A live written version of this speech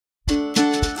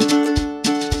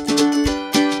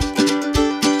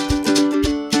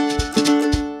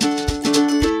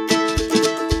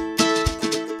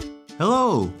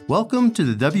Welcome to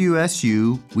the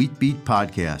WSU Wheat Beat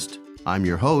Podcast. I'm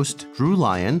your host, Drew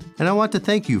Lyon, and I want to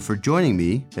thank you for joining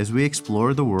me as we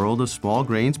explore the world of small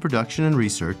grains production and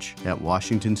research at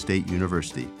Washington State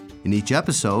University. In each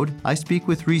episode, I speak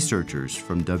with researchers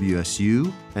from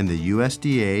WSU and the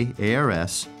USDA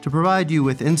ARS to provide you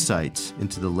with insights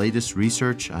into the latest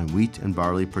research on wheat and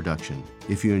barley production.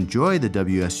 If you enjoy the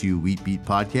WSU Wheat Beat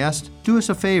podcast, do us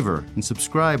a favor and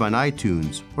subscribe on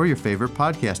iTunes or your favorite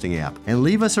podcasting app. And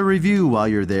leave us a review while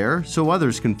you're there so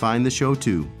others can find the show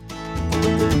too.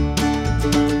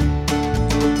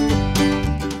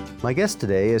 My guest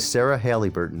today is Sarah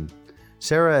Halliburton.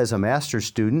 Sarah is a master's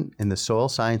student in the Soil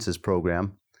Sciences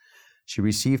program. She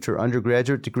received her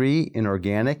undergraduate degree in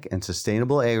organic and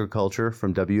sustainable agriculture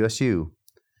from WSU.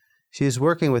 She is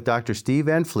working with Dr. Steve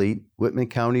Van Fleet, Whitman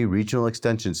County Regional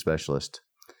Extension Specialist.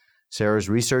 Sarah's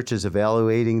research is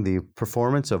evaluating the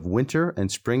performance of winter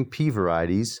and spring pea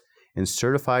varieties in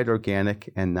certified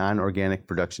organic and non-organic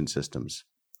production systems.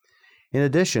 In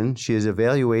addition, she is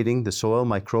evaluating the soil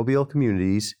microbial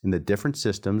communities in the different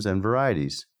systems and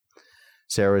varieties.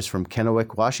 Sarah is from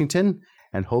Kennewick, Washington,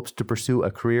 and hopes to pursue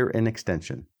a career in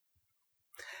extension.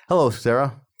 Hello,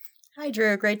 Sarah. Hi,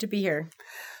 Drew. Great to be here.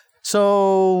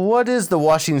 So, what is the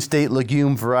Washington State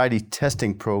Legume Variety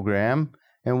Testing Program,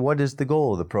 and what is the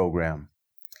goal of the program?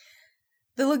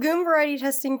 The Legume Variety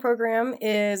Testing Program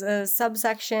is a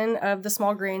subsection of the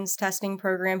Small Grains Testing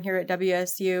Program here at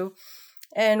WSU,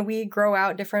 and we grow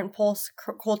out different pulse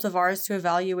cultivars to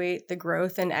evaluate the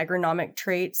growth and agronomic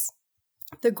traits.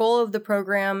 The goal of the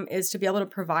program is to be able to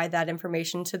provide that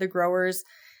information to the growers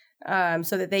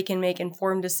so that they can make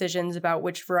informed decisions about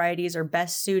which varieties are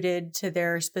best suited to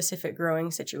their specific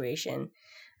growing situation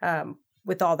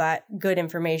with all that good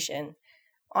information.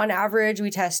 On average,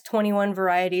 we test 21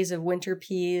 varieties of winter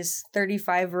peas,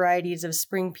 35 varieties of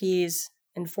spring peas,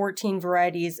 and 14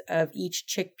 varieties of each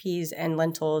chickpeas and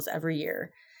lentils every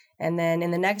year. And then in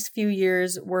the next few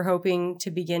years, we're hoping to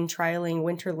begin trialing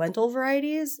winter lentil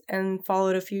varieties and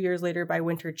followed a few years later by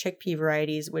winter chickpea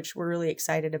varieties, which we're really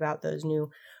excited about those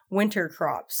new winter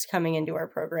crops coming into our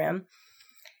program.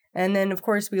 And then, of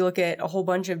course, we look at a whole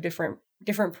bunch of different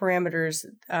parameters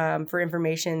for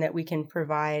information that we can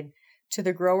provide to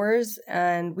the growers.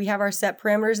 And we have our set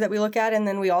parameters that we look at, and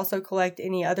then we also collect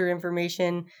any other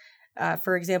information.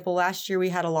 For example, last year we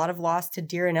had a lot of loss to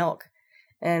deer and elk.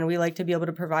 And we like to be able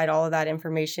to provide all of that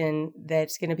information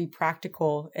that's going to be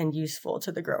practical and useful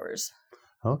to the growers.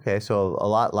 Okay, so a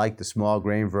lot like the small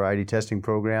grain variety testing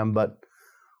program, but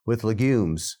with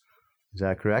legumes. Is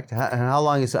that correct? And how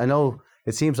long is, I know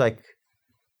it seems like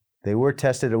they were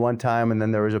tested at one time and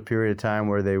then there was a period of time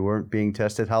where they weren't being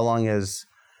tested. How long has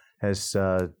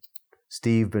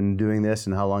Steve been doing this,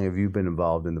 and how long have you been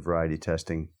involved in the variety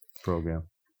testing program?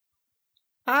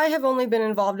 I have only been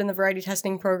involved in the variety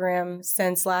testing program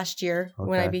since last year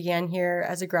when I began here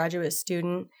as a graduate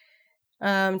student.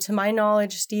 To my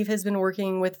knowledge, Steve has been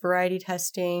working with variety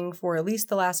testing for at least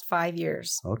the last 5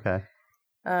 years. Okay.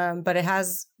 But it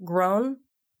has grown.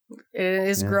 It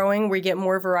is growing. We get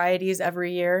more varieties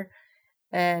every year,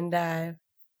 and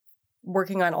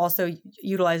working on also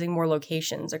utilizing more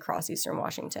locations across Eastern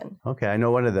Washington. Okay. I know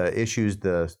one of the issues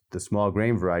the small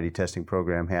grain variety testing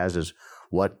program has is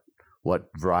what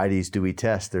varieties do we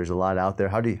test? There's a lot out there.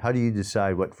 How do you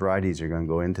decide what varieties are going to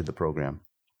go into the program?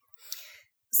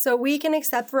 So we can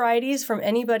accept varieties from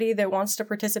anybody that wants to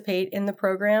participate in the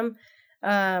program,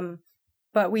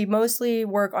 but we mostly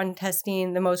work on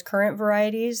testing the most current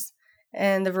varieties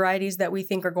and the varieties that we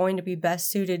think are going to be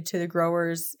best suited to the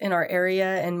growers in our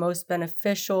area and most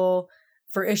beneficial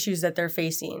for issues that they're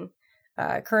facing.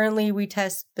 Currently, we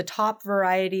test the top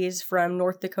varieties from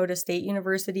North Dakota State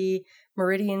University,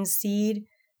 Meridian Seed,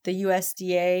 the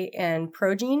USDA, and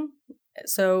Progene.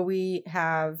 So we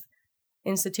have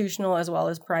institutional as well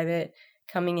as private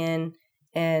coming in,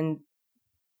 and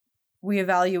we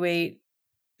evaluate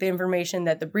the information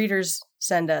that the breeders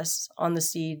send us on the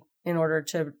seed in order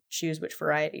to choose which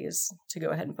varieties to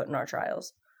go ahead and put in our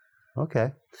trials.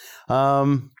 Okay.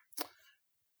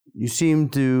 You seem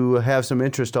to have some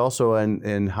interest also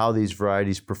in how these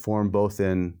varieties perform both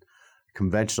in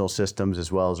conventional systems as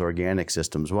well as organic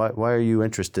systems. Why are you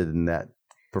interested in that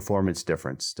performance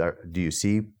difference? Do you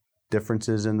see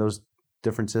differences in those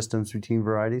different systems between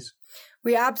varieties?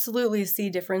 We absolutely see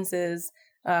differences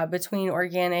between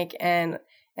organic and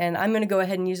I'm going to go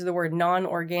ahead and use the word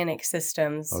non-organic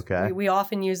systems. Okay. We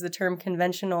often use the term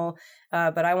conventional,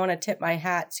 but I want to tip my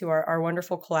hat to our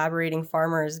wonderful collaborating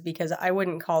farmers because I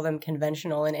wouldn't call them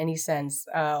conventional in any sense.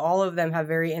 All of them have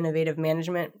very innovative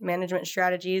management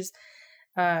strategies.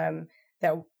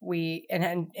 that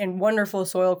and wonderful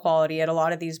soil quality at a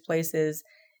lot of these places.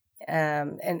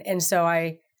 And so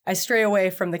I stray away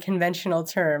from the conventional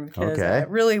term because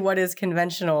really what is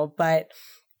conventional, but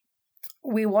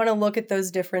we want to look at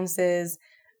those differences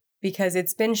because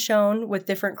it's been shown with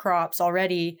different crops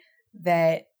already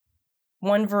that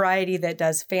one variety that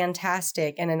does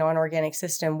fantastic in a non-organic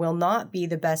system will not be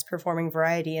the best performing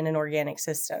variety in an organic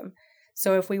system.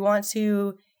 So if we want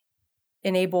to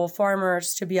enable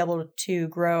farmers to be able to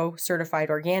grow certified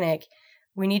organic,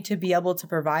 we need to be able to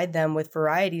provide them with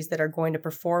varieties that are going to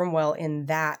perform well in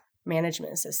that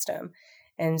management system.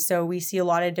 And so we see a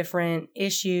lot of different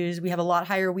issues. We have a lot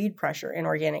higher weed pressure in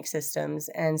organic systems,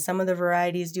 and some of the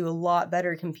varieties do a lot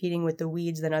better competing with the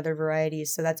weeds than other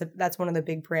varieties. So that's one of the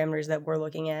big parameters that we're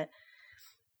looking at,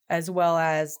 as well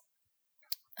as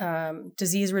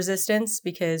disease resistance,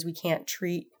 because we can't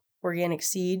treat organic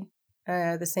seed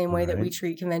the same way that we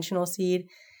treat conventional seed,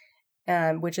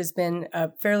 which has been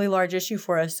a fairly large issue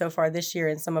for us so far this year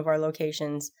in some of our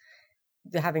locations,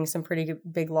 having some pretty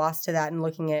big loss to that and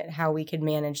looking at how we could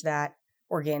manage that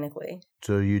organically.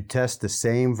 So you test the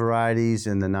same varieties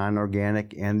in the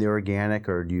non-organic and the organic,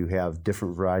 or do you have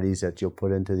different varieties that you'll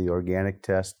put into the organic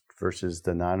test versus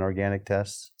the non-organic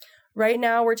tests? Right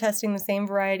now, we're testing the same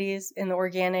varieties in the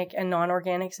organic and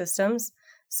non-organic systems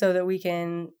so that we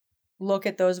can look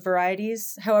at those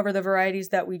varieties. However, the varieties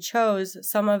that we chose,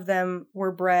 some of them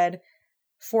were bred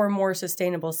for more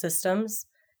sustainable systems,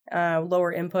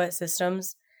 lower input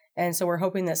systems. And so we're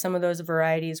hoping that some of those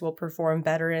varieties will perform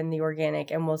better in the organic,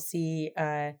 and we'll see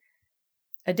a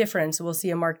difference. We'll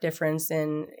see a marked difference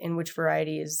in which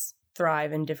varieties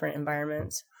thrive in different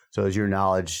environments. So as your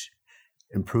knowledge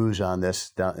improves on this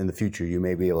down in the future, you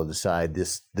may be able to decide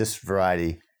this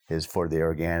variety is for the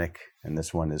organic and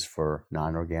this one is for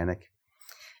non-organic?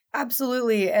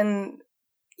 Absolutely. And,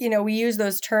 we use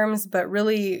those terms, but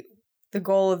really the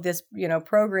goal of this,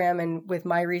 program, and with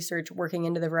my research working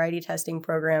into the variety testing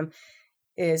program,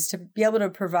 is to be able to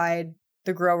provide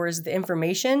the growers the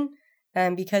information.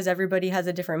 And because everybody has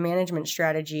a different management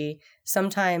strategy,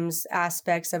 sometimes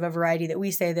aspects of a variety that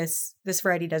we say this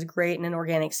variety does great in an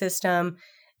organic system,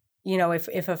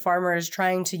 if a farmer is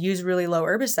trying to use really low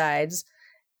herbicides,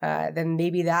 then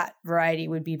maybe that variety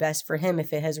would be best for him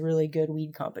if it has really good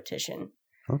weed competition.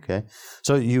 Okay.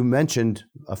 So you mentioned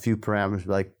a few parameters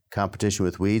like competition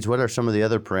with weeds. What are some of the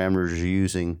other parameters you're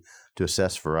using to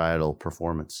assess varietal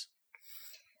performance?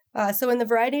 So in the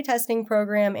variety testing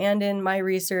program and in my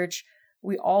research,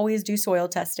 we always do soil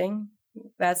testing.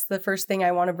 That's the first thing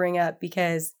I want to bring up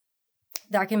because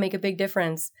that can make a big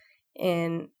difference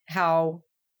in how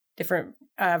different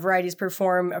varieties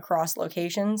perform across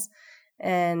locations.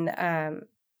 And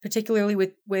particularly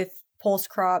with pulse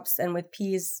crops and with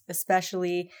peas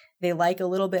especially, they like a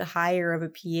little bit higher of a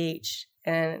pH.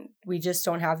 And we just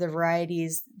don't have the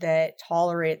varieties that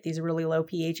tolerate these really low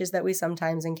pHs that we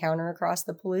sometimes encounter across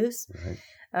the Palouse.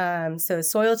 Right. So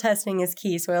soil testing is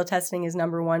key. Soil testing is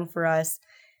number one for us.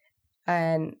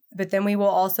 But then we will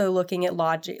also look at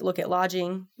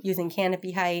lodging using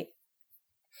canopy height.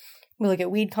 We look at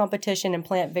weed competition and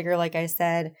plant vigor, like I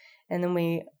said. And then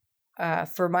we,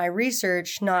 for my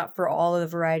research, not for all of the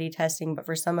variety testing, but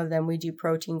for some of them, we do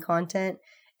protein content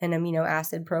and amino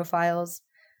acid profiles.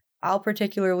 I'll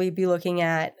particularly be looking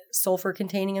at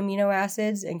sulfur-containing amino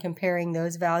acids and comparing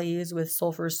those values with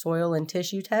sulfur soil and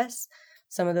tissue tests.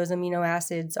 Some of those amino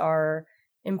acids are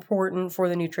important for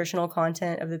the nutritional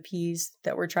content of the peas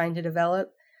that we're trying to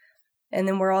develop. And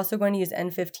then we're also going to use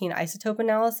N15 isotope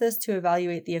analysis to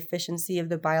evaluate the efficiency of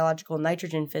the biological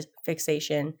nitrogen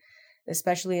fixation,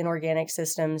 especially in organic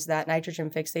systems. That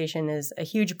nitrogen fixation is a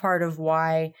huge part of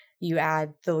why you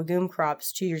add the legume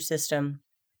crops to your system.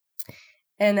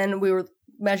 And then we were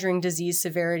measuring disease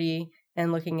severity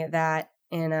and looking at that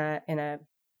in a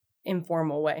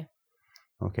informal way.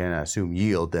 Okay, and I assume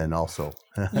yield then also.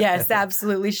 Yes,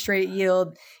 absolutely. Straight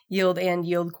yield and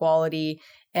yield quality.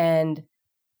 And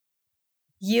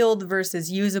yield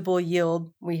versus usable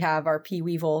yield, we have our pea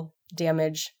weevil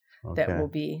damage that we'll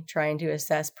be trying to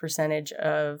assess percentage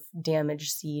of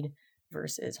damaged seed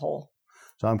versus whole.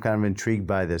 So I'm kind of intrigued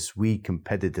by this weed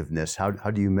competitiveness. How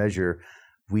do you measure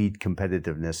weed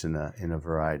competitiveness in a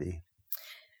variety?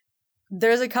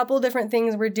 There's a couple different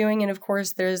things we're doing, and of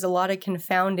course there's a lot of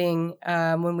confounding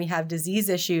when we have disease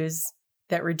issues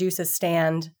that reduce a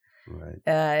stand. Right.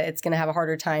 It's going to have a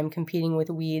harder time competing with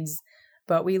weeds,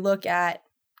 but we look at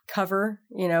cover,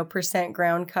 percent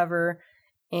ground cover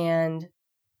and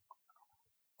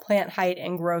plant height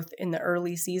and growth in the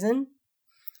early season,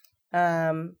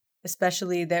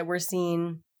 especially that we're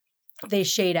seeing they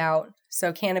shade out.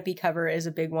 So canopy cover is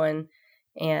a big one.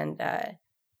 and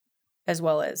as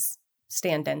well as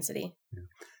stand density. Yeah.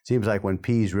 Seems like when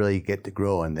peas really get to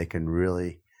growing, they can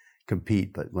really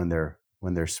compete. But when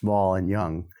they're small and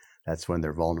young, that's when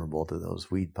they're vulnerable to those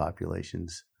weed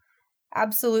populations.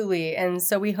 Absolutely. And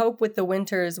so we hope with the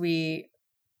winters we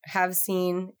have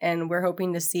seen, and we're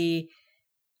hoping to see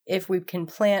if we can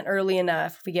plant early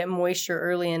enough, if we get moisture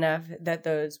early enough, that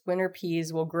those winter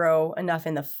peas will grow enough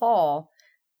in the fall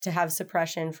to have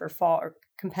suppression for fall, or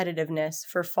competitiveness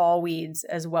for fall weeds,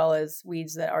 as well as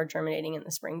weeds that are germinating in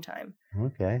the springtime.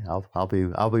 Okay,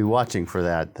 I'll be watching for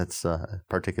that. That's a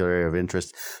particular area of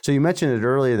interest. So you mentioned it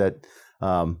earlier that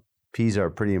peas are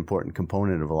a pretty important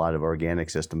component of a lot of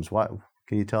organic systems. Why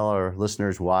can you tell our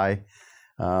listeners why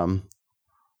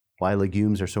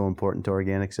legumes are so important to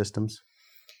organic systems?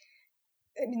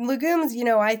 Legumes,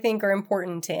 I think are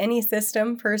important to any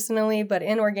system personally, but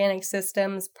in organic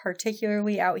systems,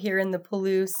 particularly out here in the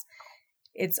Palouse,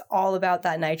 it's all about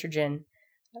that nitrogen.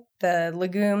 The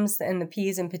legumes and the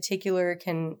peas in particular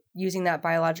using that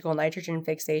biological nitrogen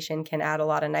fixation can add a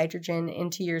lot of nitrogen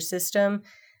into your system,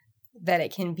 that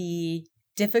it can be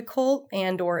difficult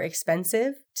and or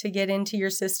expensive to get into your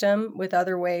system with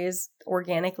other ways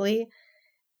organically.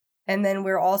 And then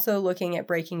we're also looking at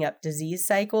breaking up disease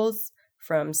cycles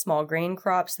from small grain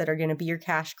crops that are going to be your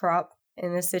cash crop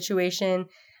in this situation,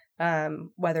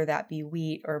 whether that be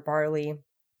wheat or barley.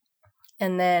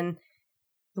 And then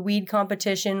the weed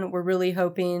competition, we're really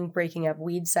hoping breaking up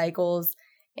weed cycles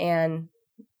and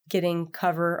getting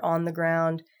cover on the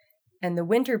ground. And the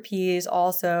winter peas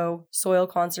also soil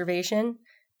conservation,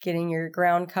 getting your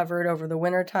ground covered over the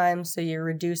winter time, so you're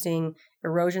reducing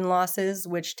erosion losses,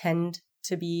 which tend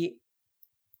to be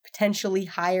potentially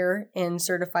higher in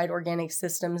certified organic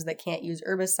systems that can't use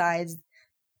herbicides.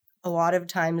 A lot of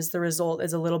times the result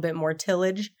is a little bit more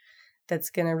tillage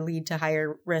that's going to lead to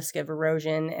higher risk of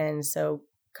erosion. And so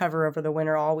cover over the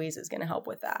winter always is going to help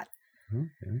with that.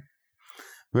 Okay.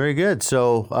 Very good.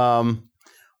 So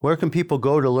where can people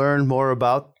go to learn more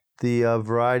about the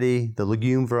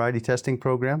legume variety testing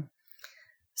program?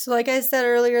 So like I said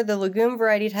earlier, the legume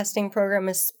variety testing program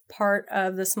is part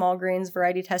of the small grains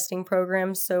variety testing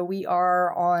program. So we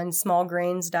are on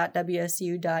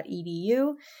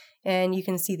smallgrains.wsu.edu, and you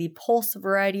can see the Pulse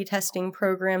variety testing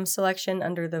program selection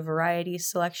under the variety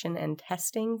selection and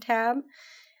testing tab.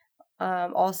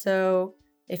 Also,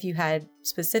 if you had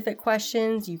specific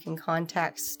questions, you can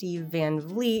contact Steve Van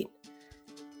Vliet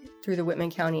through the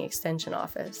Whitman County Extension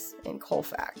Office in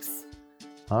Colfax.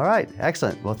 All right.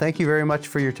 Excellent. Well, thank you very much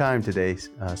for your time today,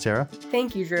 Sarah.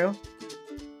 Thank you, Drew.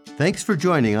 Thanks for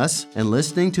joining us and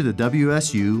listening to the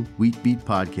WSU Wheat Beat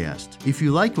podcast. If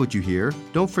you like what you hear,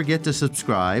 don't forget to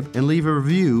subscribe and leave a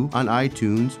review on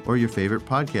iTunes or your favorite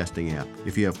podcasting app.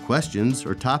 If you have questions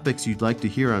or topics you'd like to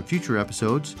hear on future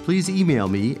episodes, please email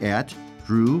me at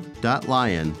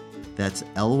drew.lyon, that's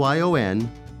Lyon,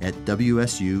 at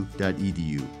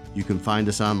wsu.edu. You can find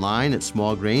us online at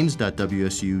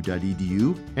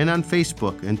smallgrains.wsu.edu and on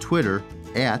Facebook and Twitter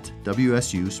at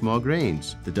WSU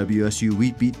Smallgrains. The WSU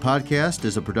Wheat Beat podcast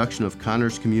is a production of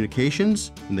Connors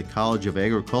Communications in the College of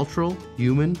Agricultural,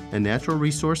 Human, and Natural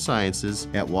Resource Sciences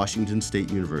at Washington State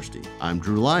University. I'm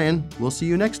Drew Lyon. We'll see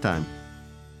you next time.